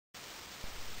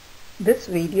This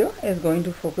video is going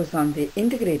to focus on the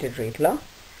integrated rate law.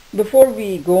 Before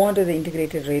we go on to the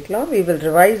integrated rate law, we will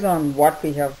revise on what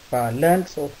we have learned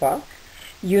so far.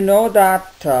 You know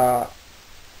that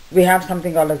we have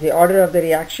something called as the order of the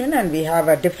reaction, and we have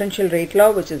a differential rate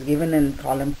law which is given in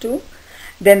column 2.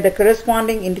 Then the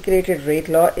corresponding integrated rate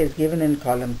law is given in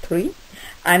column 3.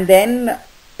 And then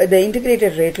the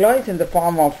integrated rate law is in the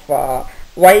form of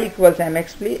y equals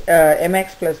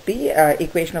mx plus b,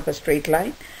 equation of a straight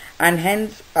line. And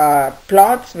hence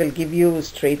plots will give you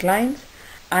straight lines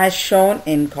as shown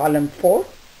in column 4,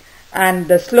 and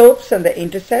the slopes and the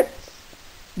intercepts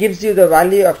gives you the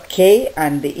value of k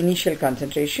and the initial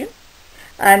concentration.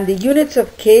 And the units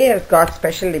of k has got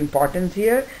special importance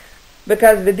here,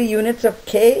 because with the units of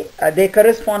k they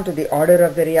correspond to the order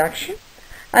of the reaction.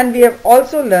 And we have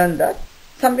also learned that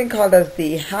something called as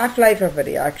the half-life of a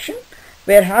reaction,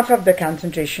 where half of the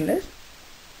concentration is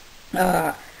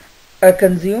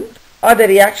consumed, or the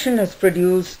reaction is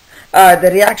produced, the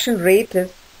reaction rate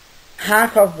is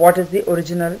half of what is the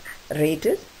original rate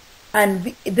is.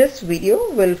 And this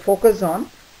video will focus on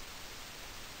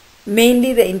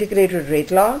mainly the integrated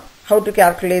rate law, how to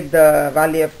calculate the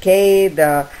value of k,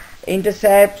 the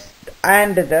intercepts,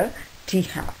 and the t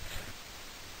half.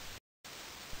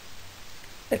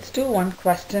 Let's do one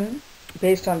question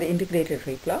based on the integrated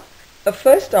rate law. A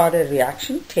first order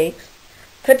reaction takes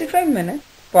 35 minutes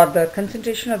for the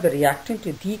concentration of the reactant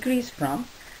to decrease from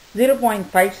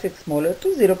 0.56 molar to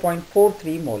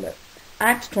 0.43 molar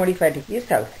at 25 degrees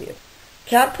Celsius.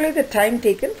 Calculate the time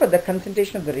taken for the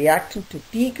concentration of the reactant to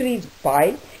decrease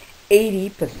by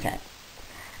 80%.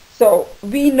 So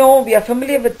we are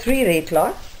familiar with three rate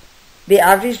laws: the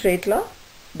average rate law,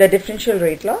 the differential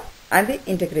rate law, and the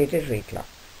integrated rate law.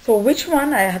 So which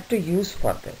one I have to use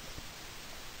for this?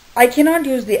 I cannot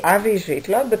use the average rate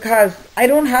law because I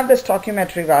don't have the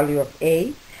stoichiometric value of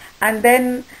A, and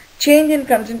then change in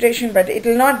concentration, but it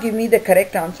will not give me the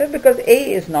correct answer because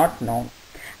A is not known.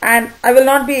 And I will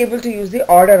not be able to use the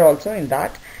order also in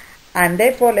that. And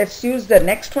therefore, let's use the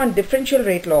next one, differential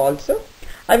rate law also.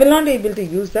 I will not be able to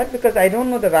use that because I don't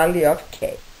know the value of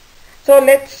K. So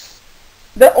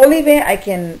the only way I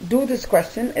can do this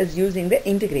question is using the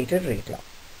integrated rate law.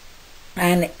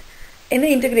 And in the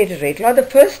integrated rate law, the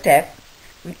first step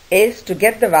is to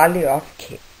get the value of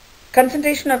K.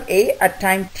 Concentration of A at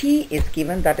time t is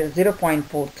given, that is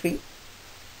 0.43.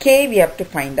 K we have to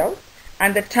find out,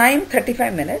 and the time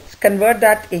 35 minutes, convert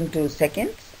that into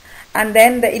seconds, and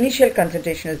then the initial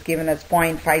concentration is given as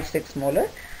 0.56 molar,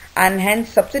 and hence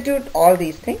substitute all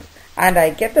these things, and I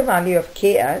get the value of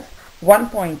K as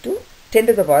 1.2 10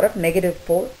 to the power of negative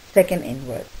 4 second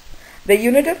inverse. The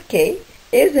unit of K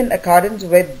is in accordance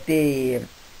with the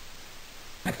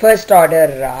first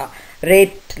order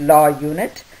rate law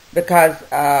unit, because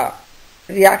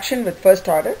reaction with first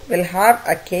order will have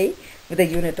a K with a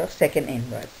unit of second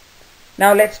inverse.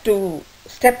 Now let's do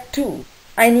step 2.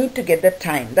 I need to get the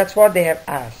time. That's what they have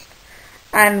asked.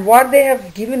 And what they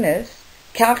have given is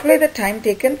calculate the time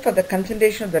taken for the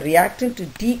concentration of the reactant to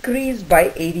decrease by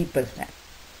 80%.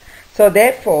 So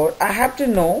therefore, I have to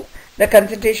know the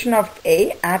concentration of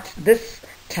A at this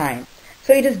time.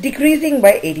 So it is decreasing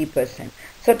by 80%.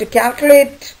 So to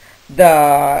calculate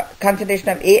the concentration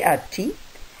of A at t,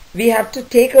 we have to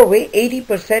take away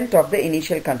 80% of the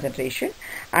initial concentration,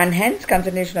 and hence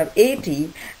concentration of AT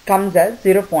comes as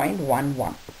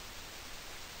 0.11.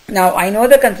 Now I know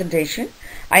the concentration,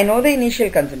 I know the initial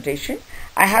concentration,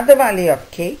 I have the value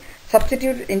of K,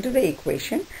 substitute it into the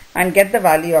equation and get the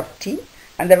value of T,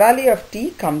 and the value of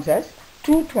T comes as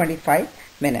 225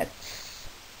 minutes.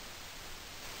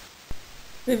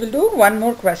 We will do one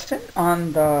more question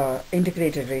on the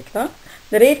integrated rate law.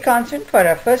 The rate constant for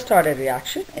a first order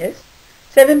reaction is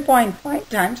 7.5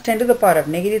 times 10 to the power of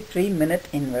negative 3 minute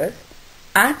inverse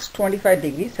at 25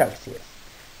 degrees Celsius.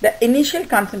 The initial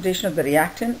concentration of the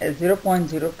reactant is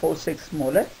 0.046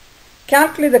 molar.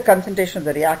 Calculate the concentration of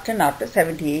the reactant after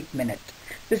 78 minutes.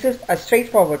 This is a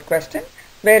straightforward question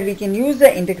where we can use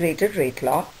the integrated rate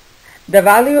law. The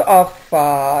value of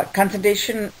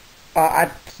concentration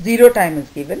at 0 time is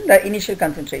given, the initial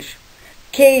concentration.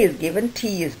 K is given,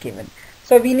 T is given.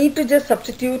 So we need to just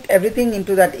substitute everything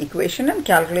into that equation and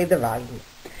calculate the value.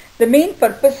 The main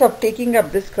purpose of taking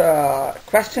up this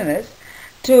question is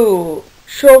to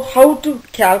show how to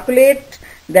calculate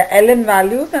the ln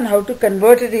values and how to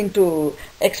convert it into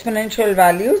exponential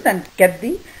values and get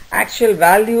the actual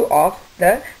value of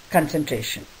the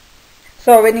concentration.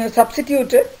 So when you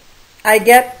substitute it, I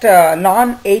get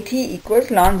ln AT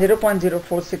equals ln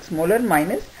 0.046 molar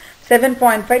minus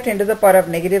 7.5 10 to the power of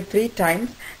negative 3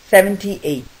 times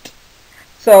 78.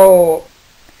 So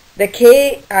The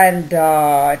K and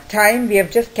time, we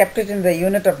have just kept it in the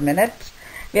unit of minutes.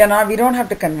 We don't have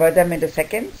to convert them into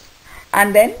seconds.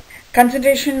 And then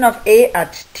concentration of A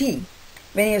at T,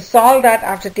 when you solve that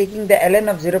after taking the ln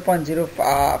of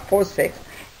 0.046,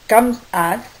 comes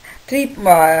as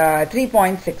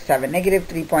 3.67, negative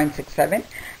 3.67.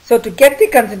 So to get the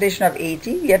concentration of AT,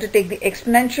 we have to take the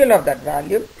exponential of that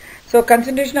value. So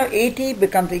concentration of AT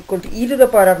becomes equal to e to the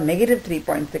power of negative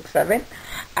 3.67,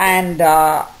 and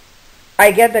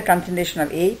I get the concentration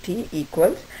of AT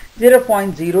equals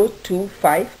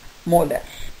 0.025 molar.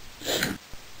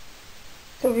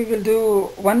 So we will do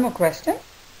one more question.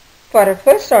 For a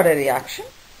first order reaction,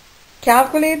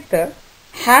 calculate the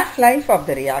half-life of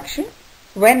the reaction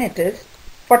when it is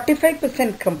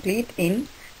 45% complete in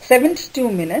 72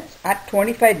 minutes at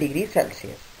 25 degrees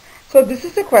Celsius. So this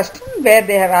is a question where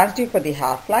they have asked you for the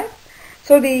half-life.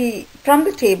 So from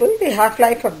the table, the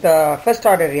half-life of the first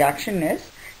order reaction is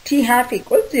T half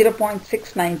equals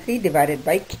 0.693 divided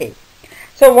by K.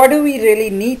 So what do we really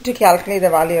need to calculate the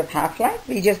value of half-life?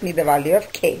 We just need the value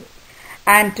of K.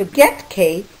 And to get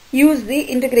K, use the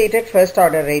integrated first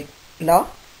order rate law,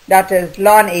 that is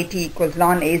ln AT equals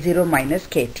ln A0 minus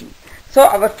KT. So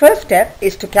our first step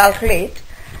is to calculate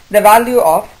the value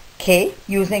of K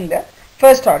using the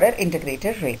first order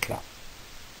integrated rate law.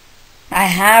 I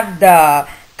have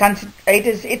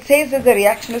it says that the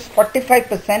reaction is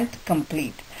 45%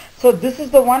 complete. So this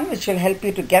is the one which will help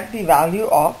you to get the value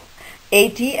of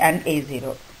AT and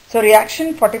A0. So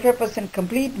reaction 45%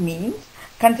 complete means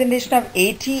concentration of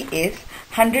AT is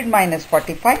 100 minus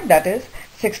 45, that is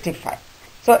 65.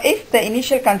 So if the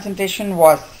initial concentration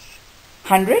was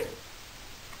 100,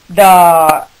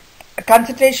 the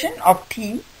concentration of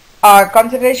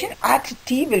concentration at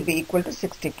T will be equal to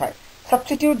 65.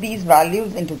 Substitute these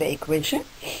values into the equation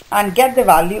and get the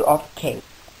value of K.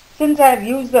 Since I have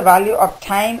used the value of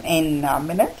time in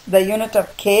minutes, the unit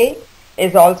of K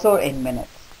is also in minutes.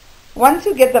 Once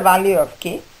you get the value of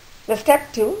K, the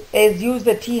step 2 is use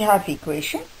the T half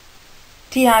equation.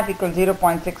 T half equals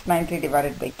 0.693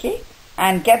 divided by K,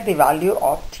 and get the value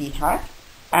of T half,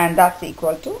 and that's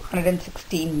equal to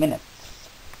 116 minutes.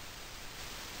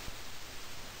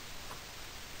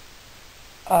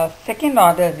 A second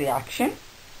order reaction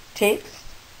takes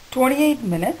 28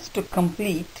 minutes to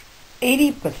complete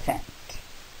 80%.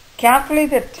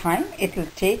 Calculate the time it will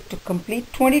take to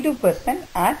complete 22%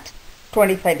 at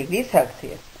 25 degrees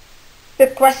Celsius. The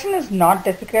question is not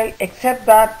difficult except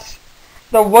that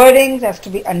the wordings has to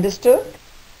be understood.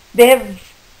 They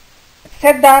have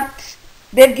said that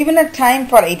they have given a time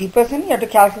for 80%, you have to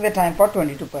calculate the time for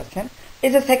 22%.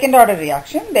 It's a second order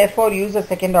reaction, therefore use the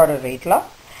second order rate law.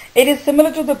 It is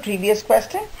similar to the previous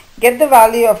question. Get the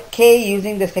value of K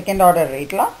using the second order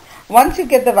rate law. Once you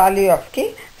get the value of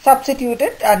K, substitute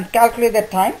it and calculate the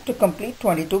time to complete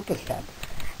 22%.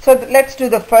 So let's do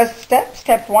the first step.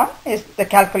 Step 1 is the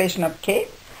calculation of K.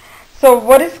 So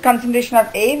what is concentration of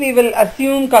A? We will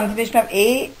assume concentration of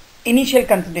A, initial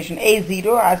concentration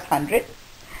A0 as 100.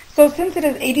 So since it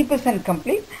is 80%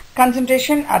 complete,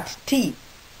 concentration at T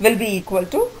will be equal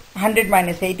to 100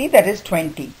 minus 80, that is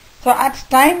 20. So at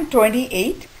time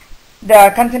 28,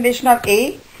 the concentration of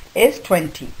A is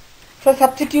 20. So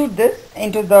substitute this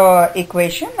into the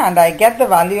equation and I get the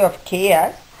value of K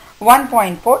as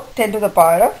 1.4 10 to the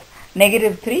power of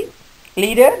negative 3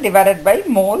 liter divided by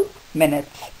mole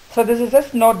minutes. So this is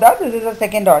just note that this is a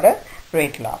second order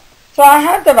rate law. So I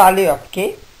have the value of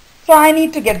K. So I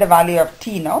need to get the value of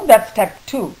T now. That's step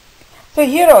 2. So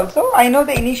here also I know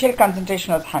the initial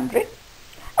concentration was 100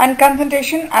 and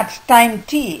concentration at time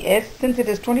T is, since it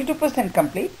is 22%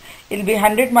 complete, it will be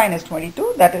 100 minus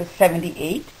 22, that is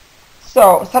 78.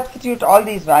 So substitute all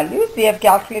these values. We have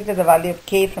calculated the value of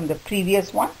K from the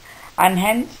previous one and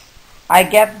hence I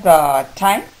get the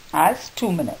time as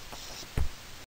 2 minutes.